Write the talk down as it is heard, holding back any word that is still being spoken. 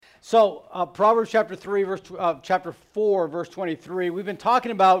So Proverbs chapter 4, verse 23. We've been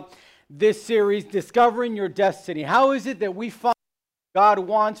talking about this series, Discovering Your Destiny. How is it that we find what God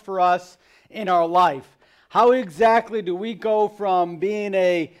wants for us in our life? How exactly do we go from being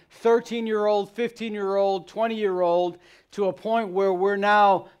a 13-year-old, 15-year-old, 20-year-old to a point where we're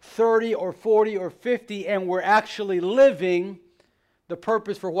now 30 or 40 or 50 and we're actually living the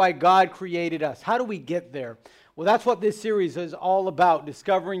purpose for why God created us? How do we get there? Well, that's what this series is all about,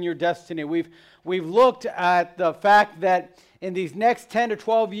 discovering your destiny. We've looked at the fact that in these next 10 to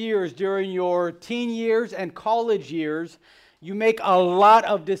 12 years, during your teen years and college years, you make a lot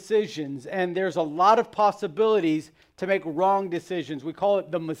of decisions, and there's a lot of possibilities to make wrong decisions. We call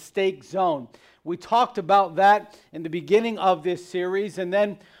it the mistake zone. We talked about that in the beginning of this series, and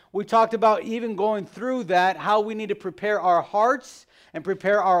then we talked about even going through that, how we need to prepare our hearts and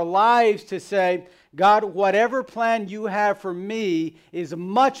prepare our lives to say, God, whatever plan you have for me is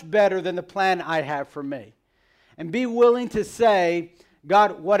much better than the plan I have for me. And be willing to say,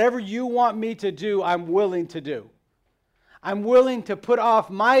 God, whatever you want me to do, I'm willing to do. I'm willing to put off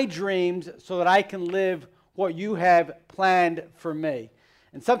my dreams so that I can live what you have planned for me.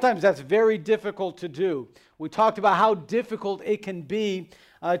 And sometimes that's very difficult to do. We talked about how difficult it can be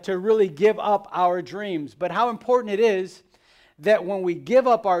to really give up our dreams, but how important it is that when we give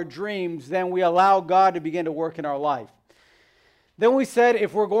up our dreams, then we allow God to begin to work in our life. Then we said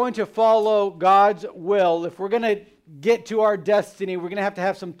if we're going to follow God's will, if we're going to get to our destiny, we're going to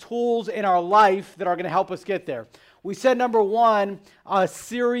have some tools in our life that are going to help us get there. We said, number one, a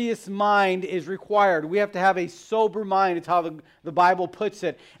serious mind is required. We have to have a sober mind. It's how the Bible puts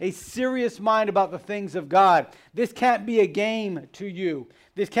it. A serious mind about the things of God. This can't be a game to you.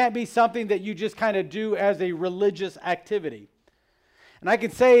 This can't be something that you just kind of do as a religious activity. And I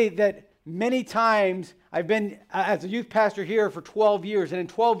can say that many times I've been as a youth pastor here for 12 years. And in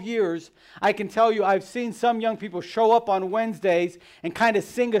 12 years, I can tell you I've seen some young people show up on Wednesdays and kind of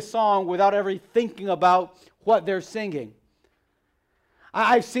sing a song without ever thinking about what they're singing.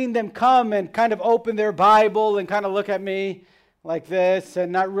 I've seen them come and kind of open their Bible and kind of look at me like this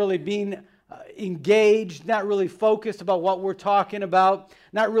and not really being engaged, not really focused about what we're talking about,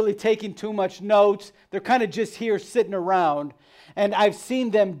 not really taking too much notes. They're kind of just here sitting around. And I've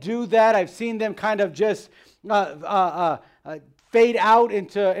seen them do that. I've seen them kind of just fade out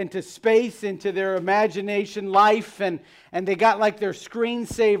into space, into their imagination life, and they got like their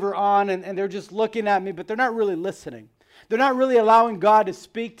screensaver on, and they're just looking at me, but they're not really listening. They're not really allowing God to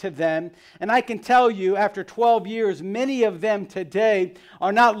speak to them. And I can tell you, after 12 years, many of them today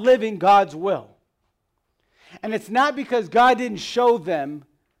are not living God's will. And it's not because God didn't show them,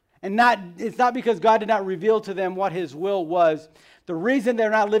 and it's not because God did not reveal to them what His will was. The reason they're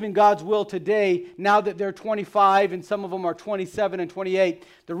not living God's will today, now that they're 25 and some of them are 27 and 28,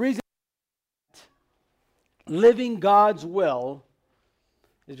 the reason living God's will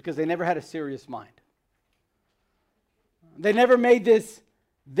is because they never had a serious mind. They never made this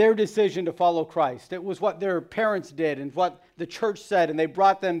their decision to follow Christ. It was what their parents did and what the church said, and they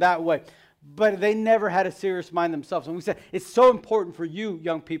brought them that way. But they never had a serious mind themselves. And we said, it's so important for you,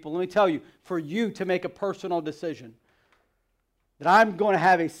 young people, let me tell you, for you to make a personal decision that I'm going to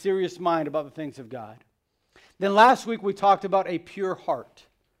have a serious mind about the things of God. Then last week we talked about a pure heart.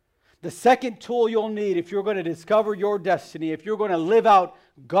 The second tool you'll need if you're going to discover your destiny, if you're going to live out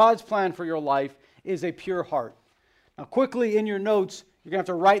God's plan for your life, is a pure heart. Now quickly in your notes, you're going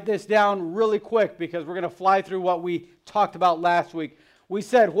to have to write this down really quick because we're going to fly through what we talked about last week. We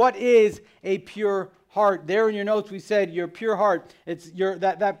said, what is a pure heart? There in your notes we said your pure heart. It's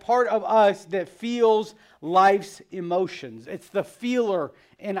that part of us that feels life's emotions. It's the feeler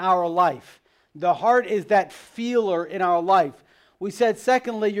in our life. The heart is that feeler in our life. We said,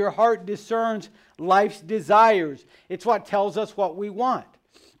 secondly, your heart discerns life's desires. It's what tells us what we want.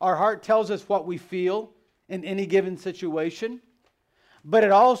 Our heart tells us what we feel in any given situation, but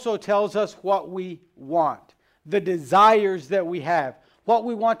it also tells us what we want, the desires that we have, what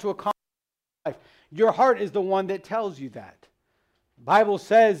we want to accomplish in life. Your heart is the one that tells you that. The Bible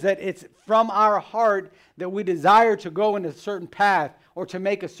says that it's from our heart that we desire to go in a certain path or to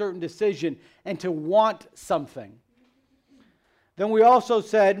make a certain decision and to want something. Then we also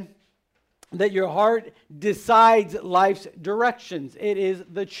said that your heart decides life's directions. It is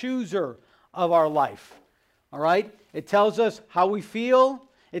the chooser of our life. All right? It tells us how we feel.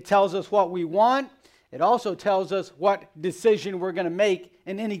 It tells us what we want. It also tells us what decision we're going to make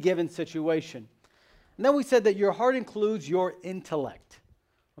in any given situation. And then we said that your heart includes your intellect,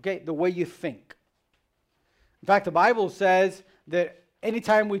 okay, the way you think. In fact, the Bible says that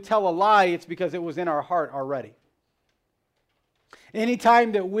anytime we tell a lie, it's because it was in our heart already.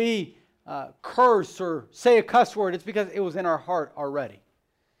 Anytime that we curse or say a cuss word, it's because it was in our heart already.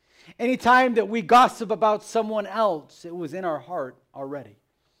 Anytime that we gossip about someone else, it was in our heart already.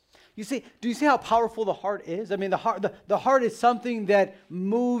 You see, do you see how powerful the heart is? I mean, the heart is something that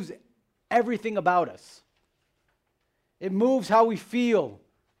moves everything about us. It moves how we feel.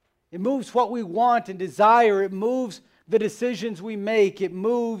 It moves what we want and desire. It moves the decisions we make. It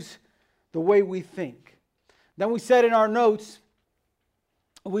moves the way we think. Then we said in our notes,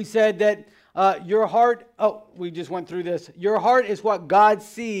 we said that your heart, we just went through this. Your heart is what God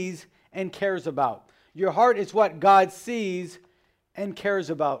sees and cares about. Your heart is what God sees and cares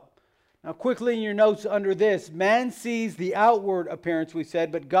about. Now, quickly in your notes under this, man sees the outward appearance, we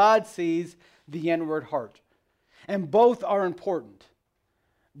said, but God sees the inward heart. And both are important.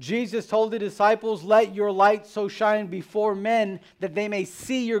 Jesus told the disciples, let your light so shine before men that they may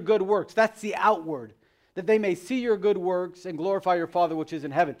see your good works. That's the outward. That they may see your good works and glorify your Father which is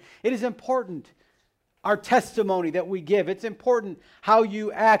in heaven. It is important, our testimony that we give. It's important how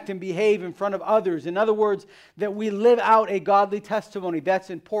you act and behave in front of others. In other words, that we live out a godly testimony.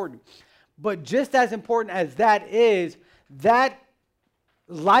 That's important. But just as important as that is, that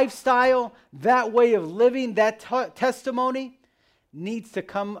lifestyle, that way of living, that testimony needs to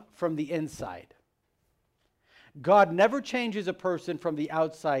come from the inside. God never changes a person from the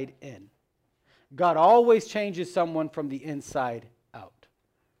outside in. God always changes someone from the inside out.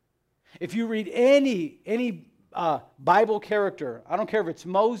 If you read any Bible character, I don't care if it's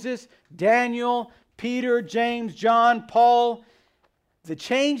Moses, Daniel, Peter, James, John, Paul, the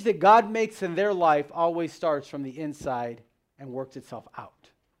change that God makes in their life always starts from the inside and works itself out.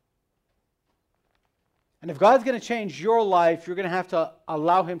 And if God's going to change your life, you're going to have to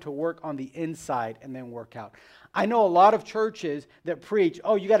allow Him to work on the inside and then work out. I know a lot of churches that preach,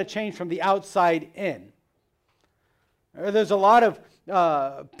 you got to change from the outside in. There's a lot of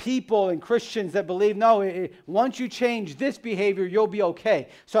people and Christians that believe, no, once you change this behavior, you'll be okay.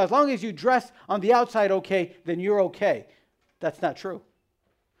 So as long as you dress on the outside okay, then you're okay. That's not true.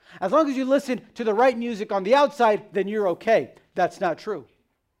 As long as you listen to the right music on the outside, then you're okay. That's not true.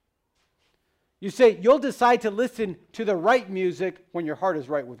 You say you'll decide to listen to the right music when your heart is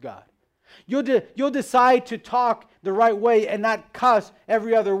right with God. You'll decide to talk the right way and not cuss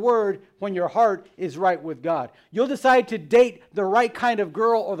every other word when your heart is right with God. You'll decide to date the right kind of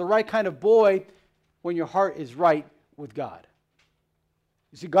girl or the right kind of boy when your heart is right with God.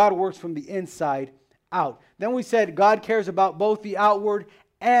 You see, God works from the inside out. Then we said God cares about both the outward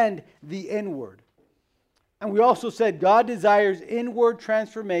and the inward. And we also said God desires inward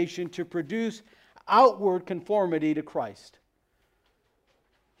transformation to produce outward conformity to Christ.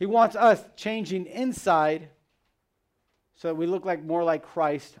 He wants us changing inside so that we look more like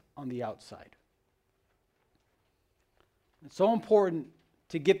Christ on the outside. It's so important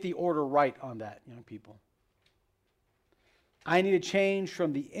to get the order right on that, young people. I need to change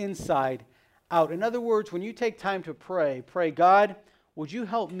from the inside out. In other words, when you take time to pray, God, would you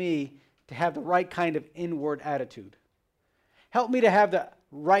help me to have the right kind of inward attitude? Help me to have the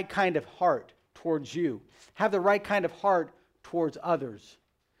right kind of heart towards you. Have the right kind of heart towards others.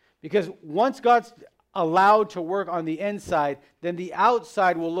 Because once God's allowed to work on the inside, then the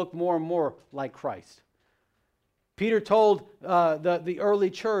outside will look more and more like Christ. Peter told the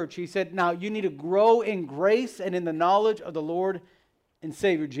early church, he said, now you need to grow in grace and in the knowledge of the Lord and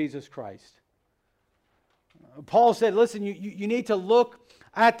Savior Jesus Christ. Paul said, listen, you need to look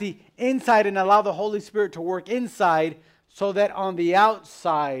at the inside and allow the Holy Spirit to work inside so that on the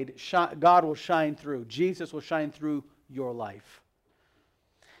outside, God will shine through. Jesus will shine through your life.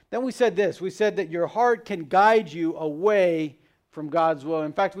 Then we said this. We said that your heart can guide you away from God's will.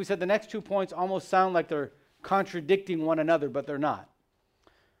 In fact, we said the next 2 points almost sound like they're contradicting one another, but they're not.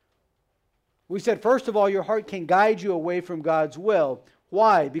 We said, first of all, your heart can guide you away from God's will.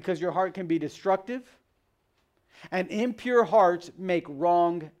 Why? Because your heart can be destructive, and impure hearts make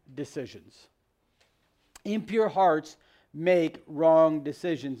wrong decisions. Impure hearts make wrong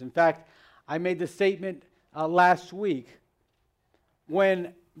decisions. In fact, I made the statement last week,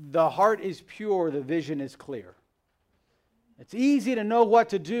 when the heart is pure, the vision is clear. It's easy to know what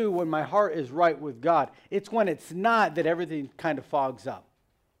to do when my heart is right with God. It's when it's not that everything kind of fogs up.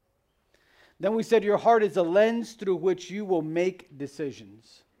 Then we said your heart is a lens through which you will make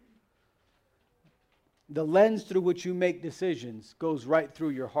decisions. The lens through which you make decisions goes right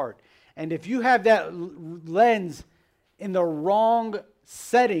through your heart. And if you have that lens in the wrong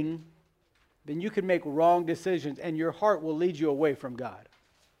setting, then you can make wrong decisions and your heart will lead you away from God.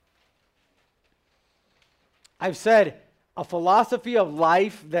 I've said a philosophy of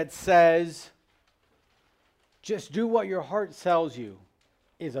life that says just do what your heart tells you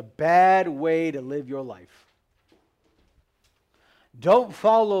is a bad way to live your life. Don't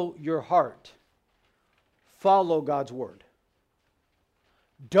follow your heart. Follow God's word.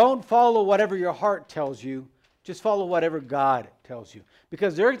 Don't follow whatever your heart tells you. Just follow whatever God tells you.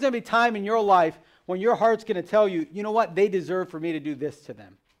 Because there's going to be time in your life when your heart's going to tell you, you know what, they deserve for me to do this to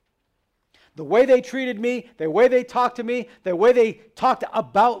them. The way they treated me, the way they talked to me, the way they talked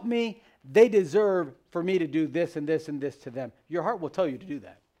about me, they deserve for me to do this and this and this to them. Your heart will tell you to do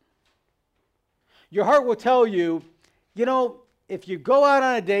that. Your heart will tell you, you know, if you go out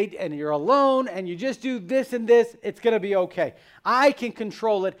on a date and you're alone and you just do this and this, it's going to be okay. I can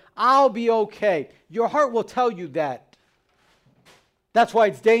control it. I'll be okay. Your heart will tell you that. That's why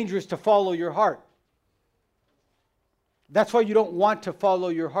it's dangerous to follow your heart. That's why you don't want to follow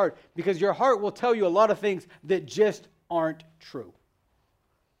your heart, because your heart will tell you a lot of things that just aren't true.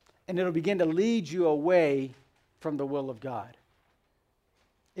 And it'll begin to lead you away from the will of God.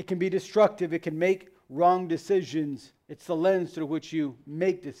 It can be destructive. It can make wrong decisions. It's the lens through which you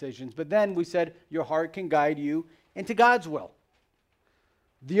make decisions. But then we said your heart can guide you into God's will.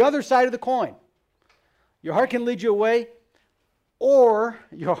 The other side of the coin. Your heart can lead you away, or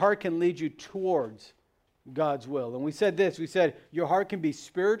your heart can lead you towards God's will. And we said this, we said your heart can be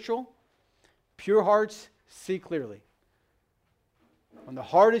spiritual. Pure hearts see clearly. When the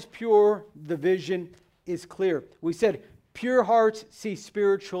heart is pure, the vision is clear. We said pure hearts see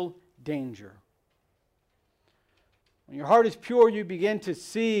spiritual danger. When your heart is pure, you begin to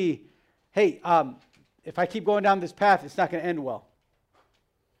see, hey, if I keep going down this path, it's not going to end well.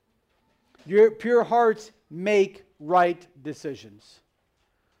 Your pure hearts make right decisions.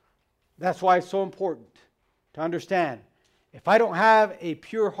 That's why it's so important to understand, if I don't have a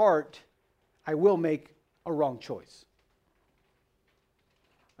pure heart, I will make a wrong choice.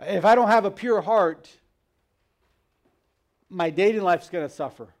 If I don't have a pure heart, my dating life is going to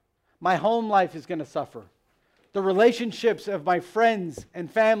suffer. My home life is going to suffer. The relationships of my friends and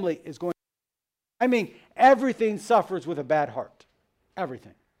family is going to, everything suffers with a bad heart.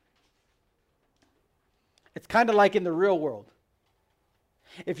 Everything. It's kind of like in the real world.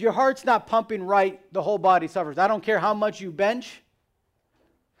 If your heart's not pumping right, the whole body suffers. I don't care how much you bench.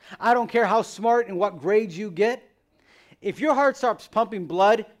 I don't care how smart and what grades you get. If your heart starts pumping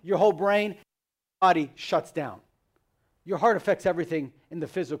blood, your whole brain, body shuts down. Your heart affects everything in the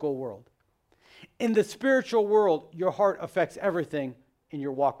physical world. In the spiritual world, your heart affects everything in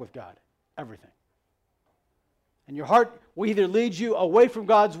your walk with God. Everything. And your heart will either lead you away from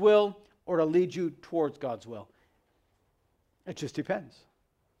God's will or to lead you towards God's will. It just depends.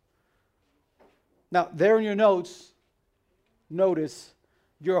 Now, there in your notes, notice,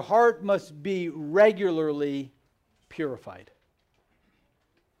 your heart must be regularly purified.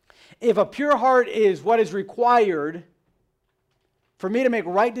 If a pure heart is what is required for me to make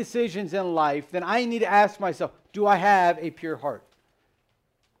right decisions in life, then I need to ask myself, do I have a pure heart?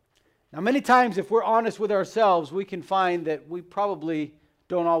 Now, many times, if we're honest with ourselves, we can find that we probably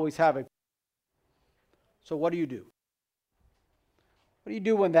don't always have a. So what do you do? What do you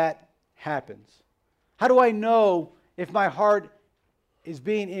do when that happens? How do I know if my heart is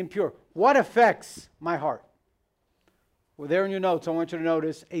being impure? What affects my heart? Well, there in your notes, I want you to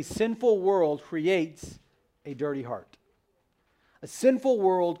notice a sinful world creates a dirty heart. A sinful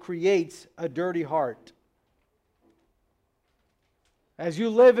world creates a dirty heart. As you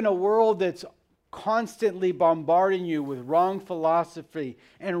live in a world that's constantly bombarding you with wrong philosophy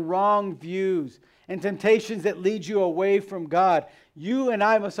and wrong views and temptations that lead you away from God, you and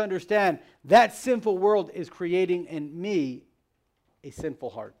I must understand that sinful world is creating in me a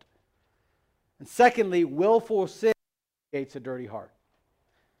sinful heart. And secondly, willful sin creates a dirty heart.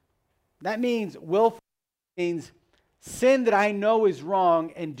 That means willful means sin that I know is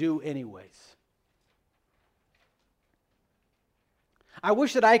wrong and do anyways. I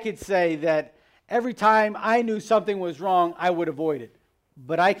wish that I could say that every time I knew something was wrong, I would avoid it.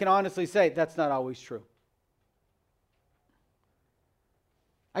 But I can honestly say that's not always true.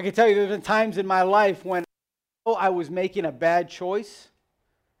 I can tell you there's been times in my life when I was making a bad choice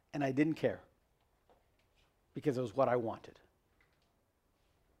and I didn't care because it was what I wanted.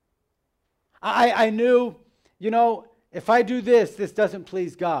 I knew, if I do this, this doesn't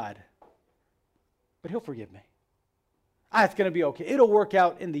please God. But He'll forgive me. It's going to be okay. It'll work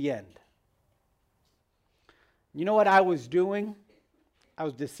out in the end. You know what I was doing? I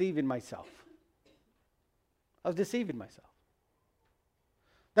was deceiving myself.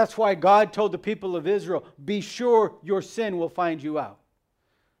 That's why God told the people of Israel, be sure your sin will find you out.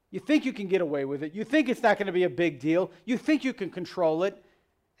 You think you can get away with it. You think it's not going to be a big deal. You think you can control it.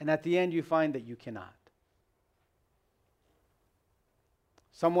 And at the end, you find that you cannot.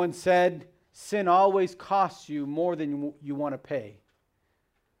 Someone said, sin always costs you more than you want to pay.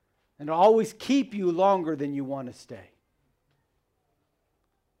 And it'll always keep you longer than you want to stay.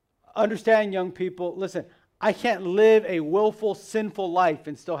 Understand, young people, listen, I can't live a willful, sinful life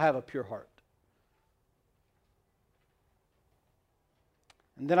and still have a pure heart.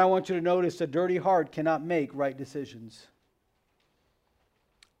 And then I want you to notice a dirty heart cannot make right decisions.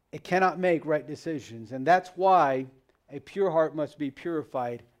 It cannot make right decisions. And that's why a pure heart must be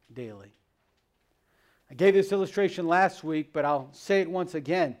purified daily. I gave this illustration last week, but I'll say it once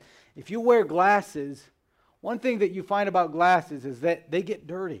again. If you wear glasses, one thing that you find about glasses is that they get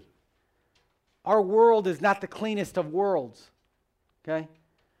dirty. Our world is not the cleanest of worlds. Okay?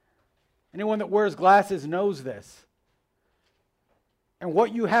 Anyone that wears glasses knows this. And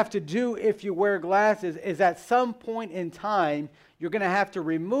what you have to do if you wear glasses is at some point in time, you're going to have to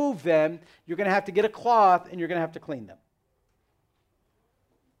remove them, you're going to have to get a cloth, and you're going to have to clean them.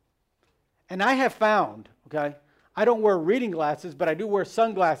 And I have found, okay, I don't wear reading glasses, but I do wear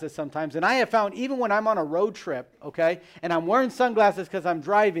sunglasses sometimes. And I have found even when I'm on a road trip, okay, and I'm wearing sunglasses because I'm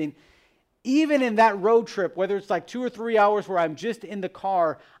driving, even in that road trip, whether it's like 2 or 3 hours where I'm just in the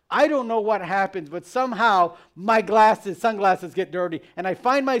car, I don't know what happens, but somehow my sunglasses get dirty. And I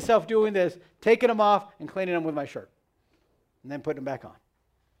find myself doing this, taking them off and cleaning them with my shirt. And then putting them back on.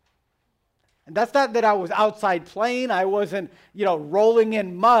 And that's not that I was outside playing. I wasn't, rolling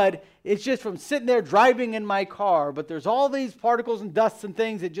in mud. It's just from sitting there driving in my car. But there's all these particles and dusts and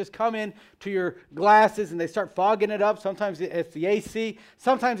things that just come in to your glasses and they start fogging it up. Sometimes it's the AC.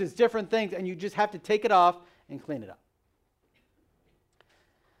 Sometimes it's different things. And you just have to take it off and clean it up.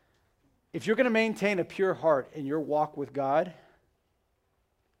 If you're going to maintain a pure heart in your walk with God,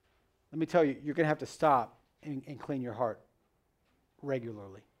 let me tell you, you're going to have to stop and clean your heart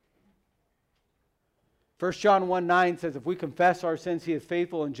regularly. 1 John 1:9 says, if we confess our sins, he is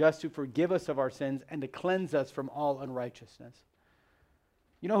faithful and just to forgive us of our sins and to cleanse us from all unrighteousness.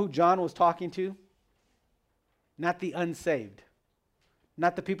 You know who John was talking to? Not the unsaved.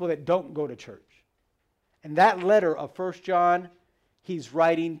 Not the people that don't go to church. And that letter of 1 John, he's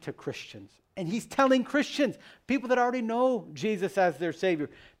writing to Christians. And he's telling Christians, people that already know Jesus as their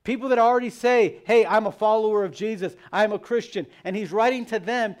Savior, people that already say, hey, I'm a follower of Jesus, I'm a Christian. And he's writing to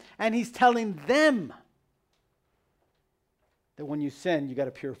them, and he's telling them that when you sin, you got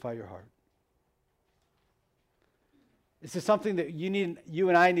to purify your heart. This is something that you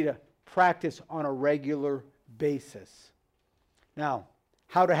and I need to practice on a regular basis. Now,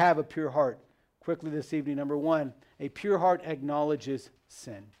 how to have a pure heart? Quickly this evening, number one, a pure heart acknowledges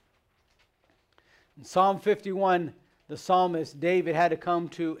sin. In Psalm 51, the psalmist David had to come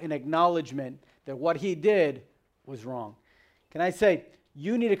to an acknowledgement that what he did was wrong. Can I say,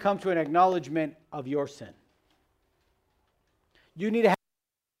 you need to come to an acknowledgement of your sin. You need to have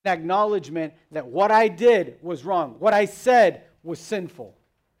an acknowledgement that what I did was wrong. What I said was sinful.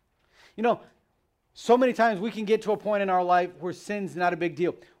 So many times we can get to a point in our life where sin's not a big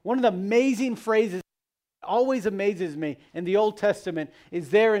deal. One of the amazing phrases that always amazes me in the Old Testament is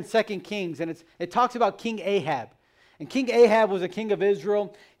there in 2 Kings, and it talks about King Ahab. And King Ahab was a king of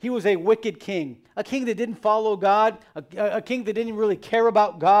Israel. He was a wicked king, a king that didn't follow God, a king that didn't really care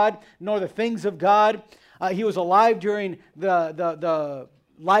about God, nor the things of God. He was alive during the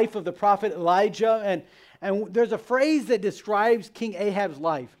life of the prophet Elijah. And there's a phrase that describes King Ahab's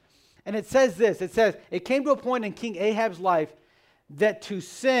life. And it says this. It says, it came to a point in King Ahab's life that to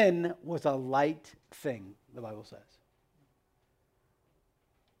sin was a light thing, the Bible says.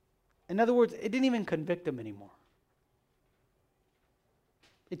 In other words, it didn't even convict him anymore.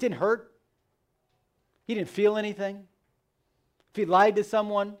 It didn't hurt. He didn't feel anything. If he lied to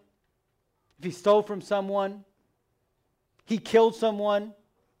someone, if he stole from someone, he killed someone,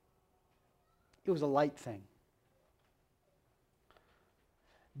 it was a light thing.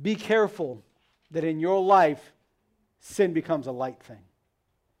 Be careful that in your life, sin becomes a light thing.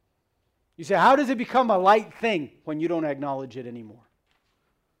 You say, how does it become a light thing when you don't acknowledge it anymore?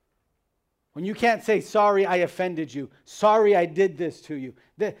 When you can't say, sorry, I offended you. Sorry, I did this to you.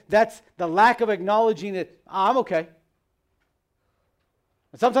 That's the lack of acknowledging that I'm okay.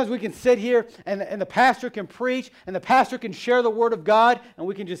 And sometimes we can sit here and the pastor can preach and the pastor can share the word of God and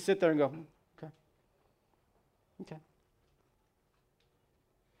we can just sit there and go, okay. Okay.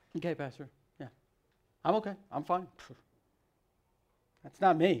 Okay, pastor. Yeah. I'm okay. I'm fine. That's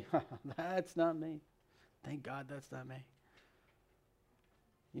not me. That's not me. Thank God that's not me.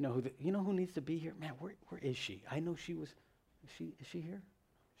 You know who needs to be here? Man, where is she? I know she was. Is she here?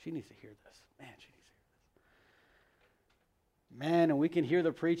 She needs to hear this. Man, she needs to hear this. Man, and we can hear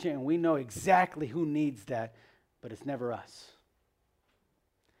the preaching and we know exactly who needs that, but it's never us.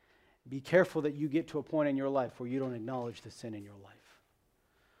 be careful that you get to a point in your life where you don't acknowledge the sin in your life.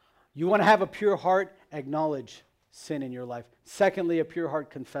 You want to have a pure heart, acknowledge sin in your life. Secondly, a pure heart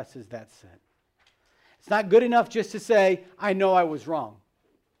confesses that sin. It's not good enough just to say, I know I was wrong,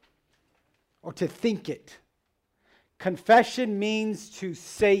 or to think it. Confession means to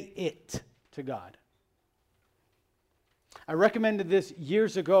say it to God. I recommended this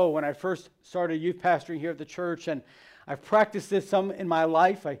years ago when I first started youth pastoring here at the church, and I've practiced this some in my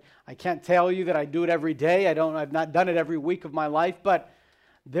life. I can't tell you that I do it every day. I've not done it every week of my life, but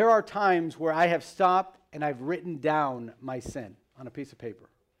there are times where I have stopped and I've written down my sin on a piece of paper.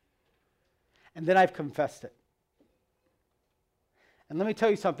 And then I've confessed it. And let me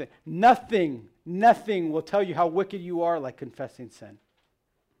tell you something. Nothing will tell you how wicked you are like confessing sin.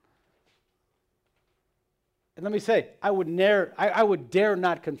 And let me say, I would dare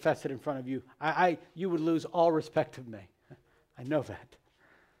not confess it in front of you. You would lose all respect of me. I know that.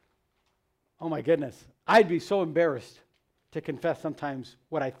 Oh my goodness. I'd be so embarrassed to confess sometimes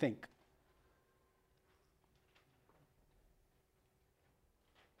what I think.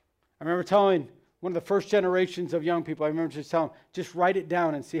 I remember telling one of the first generations of young people, I remember just telling them, just write it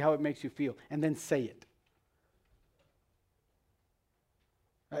down and see how it makes you feel, and then say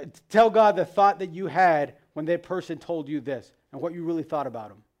it. Tell God the thought that you had when that person told you this, and what you really thought about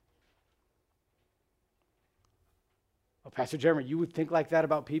them. Oh, Pastor Jeremy, you would think like that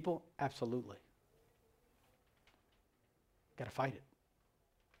about people? Absolutely. Got to fight it.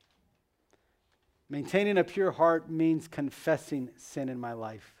 Maintaining a pure heart means confessing sin in my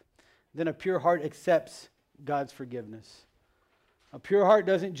life. Then a pure heart accepts God's forgiveness. A pure heart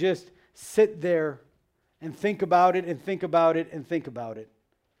doesn't just sit there and think about it and think about it and think about it.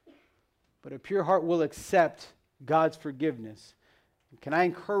 But a pure heart will accept God's forgiveness. Can I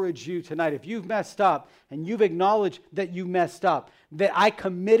encourage you tonight, if you've messed up and you've acknowledged that you messed up, that I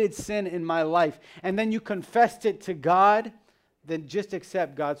committed sin in my life, and then you confessed it to God, then just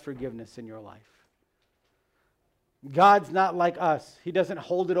accept God's forgiveness in your life. God's not like us. He doesn't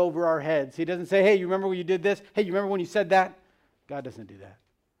hold it over our heads. He doesn't say, hey, you remember when you did this? Hey, you remember when you said that? God doesn't do that.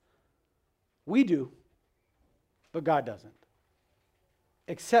 We do, but God doesn't.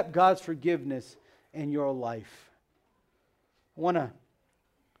 Accept God's forgiveness in your life. I want to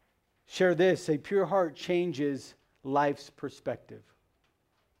share this. A pure heart changes life's perspective.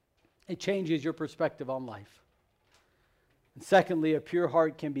 It changes your perspective on life. And secondly, a pure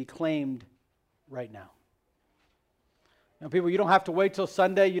heart can be claimed right now. Now, people, you don't have to wait till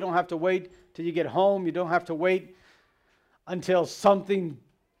Sunday. You don't have to wait till you get home. You don't have to wait until something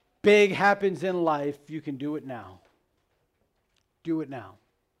big happens in life. You can do it now. Do it now.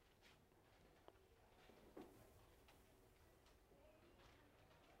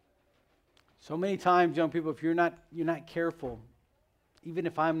 So many times, young people, if you're not careful, even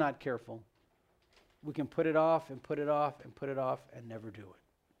if I'm not careful, we can put it off and put it off and put it off and never do it.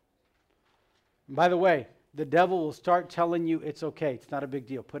 And by the way, the devil will start telling you it's okay. It's not a big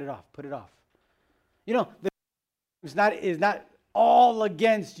deal. Put it off. Put it off. You know, it's not all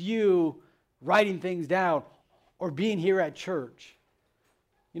against you writing things down or being here at church.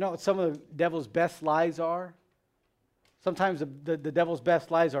 You know what some of the devil's best lies are? Sometimes the devil's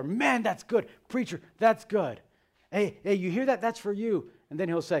best lies are, man, that's good. Preacher, that's good. Hey, you hear that? That's for you. And then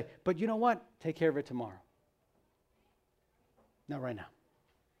he'll say, but you know what? Take care of it tomorrow. Not right now.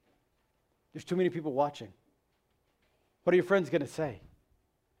 There's too many people watching. What are your friends going to say?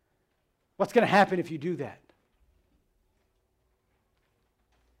 What's going to happen if you do that?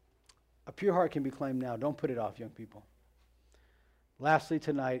 A pure heart can be claimed now. Don't put it off, young people. Lastly,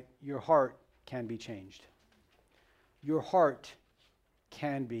 tonight, your heart can be changed. Your heart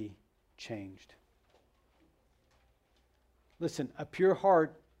can be changed. Listen, a pure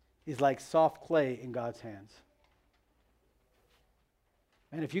heart is like soft clay in God's hands.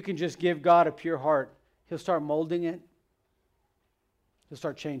 And if you can just give God a pure heart, He'll start molding it. He'll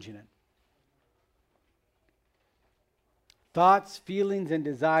start changing it. Thoughts, feelings, and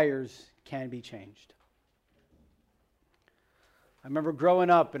desires can be changed. I remember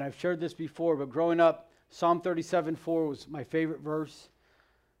growing up, and I've shared this before, but growing up, Psalm 37:4 was my favorite verse.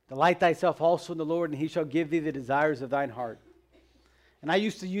 Delight thyself also in the Lord, and He shall give thee the desires of thine heart. And I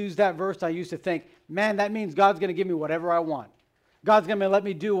used to use that verse. I used to think, man, that means God's going to give me whatever I want. God's going to let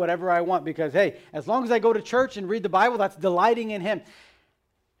me do whatever I want because, hey, as long as I go to church and read the Bible, that's delighting in Him.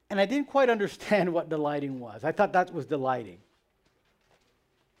 And I didn't quite understand what delighting was. I thought that was delighting.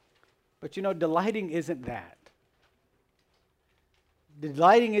 But you know, delighting isn't that.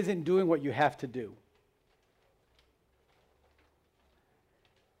 Delighting isn't doing what you have to do.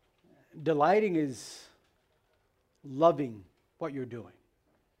 Delighting is loving what you're doing.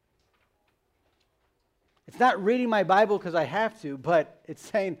 It's not reading my Bible because I have to, but it's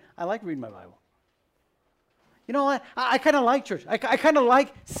saying, I like reading my Bible. You know what? I kind of like church. I kind of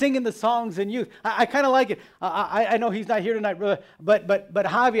like singing the songs in youth. I kind of like it. I know he's not here tonight, brother, but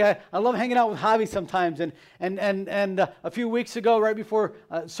Javi, I love hanging out with Javi sometimes. And a few weeks ago, right before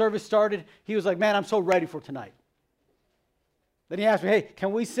service started, he was like, man, I'm so ready for tonight. Then he asked me, hey,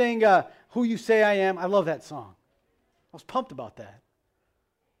 can we sing Who You Say I Am? I love that song. I was pumped about that.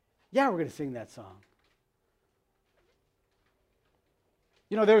 Yeah, we're going to sing that song.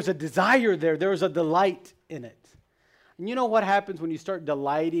 You know, there's a desire there. There's a delight in it. And you know what happens when you start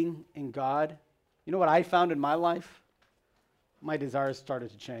delighting in God? You know what I found in my life? My desires started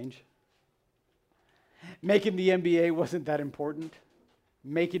to change. Making the NBA wasn't that important.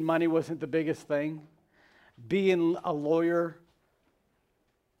 Making money wasn't the biggest thing. Being a lawyer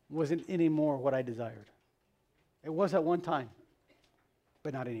wasn't anymore what I desired. It was at one time,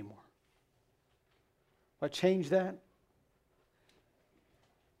 but not anymore. What changed that?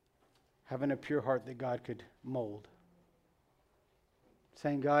 Having a pure heart that God could mold.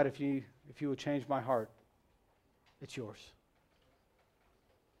 Saying, God, if you will change my heart, it's yours.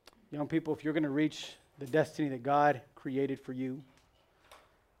 Young people, if you're going to reach the destiny that God created for you,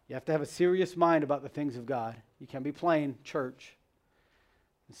 you have to have a serious mind about the things of God. You can't be playing church.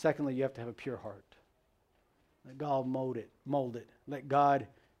 And secondly, you have to have a pure heart. Let God mold it. Let God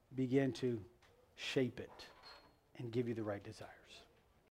begin to shape it and give you the right desires.